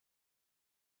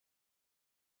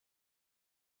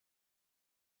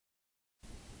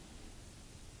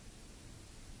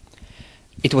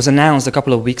It was announced a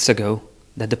couple of weeks ago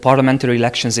that the parliamentary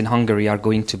elections in Hungary are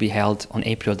going to be held on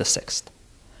April the 6th.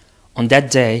 On that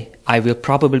day, I will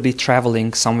probably be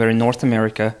traveling somewhere in North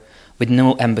America with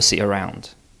no embassy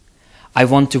around. I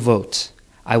want to vote.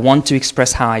 I want to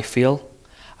express how I feel.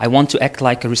 I want to act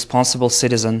like a responsible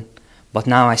citizen, but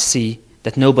now I see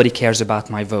that nobody cares about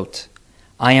my vote.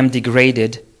 I am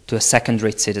degraded to a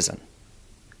second-rate citizen.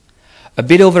 A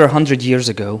bit over 100 years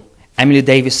ago, Emily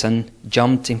Davison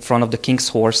jumped in front of the King's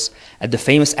horse at the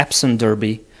famous Epsom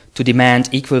Derby to demand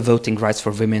equal voting rights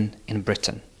for women in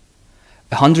Britain.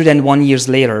 101 years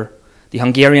later, the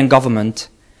Hungarian government,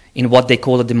 in what they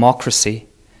call a democracy,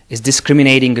 is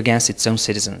discriminating against its own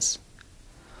citizens.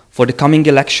 For the coming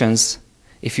elections,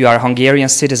 if you are a Hungarian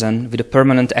citizen with a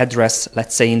permanent address,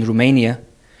 let's say in Romania,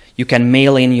 you can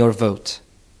mail in your vote.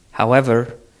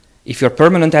 However, if your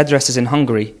permanent address is in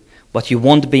Hungary, but you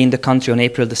won't be in the country on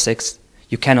April the 6th,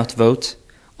 you cannot vote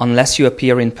unless you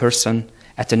appear in person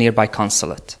at a nearby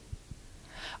consulate.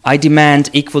 I demand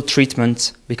equal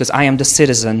treatment because I am the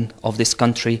citizen of this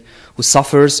country who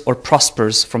suffers or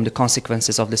prospers from the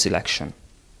consequences of this election.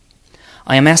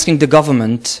 I am asking the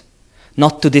government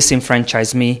not to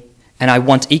disenfranchise me, and I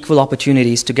want equal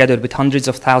opportunities together with hundreds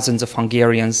of thousands of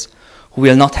Hungarians who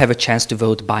will not have a chance to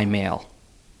vote by mail.